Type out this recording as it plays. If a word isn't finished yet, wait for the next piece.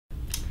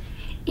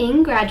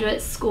In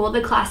graduate school,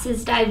 the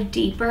classes dive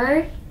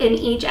deeper in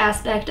each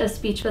aspect of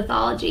speech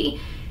pathology.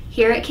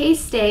 Here at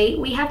K-State,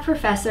 we have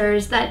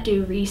professors that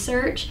do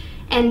research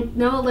and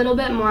know a little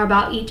bit more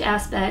about each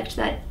aspect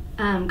that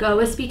go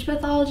with speech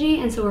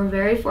pathology, and so we're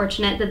very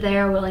fortunate that they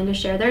are willing to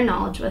share their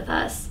knowledge with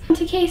us. I went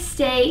to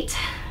K-State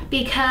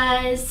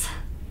because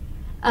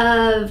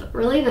of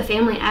really the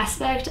family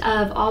aspect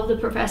of all of the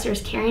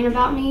professors caring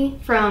about me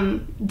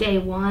from day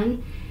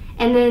one,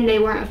 and then they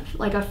weren't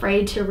like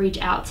afraid to reach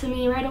out to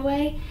me right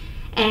away,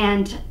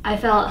 and I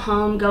felt at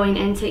home going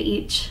into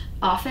each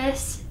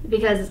office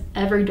because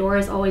every door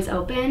is always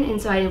open,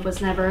 and so I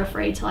was never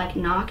afraid to like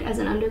knock as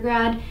an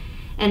undergrad.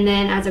 And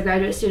then as a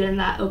graduate student,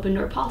 that open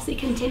door policy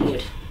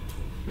continued.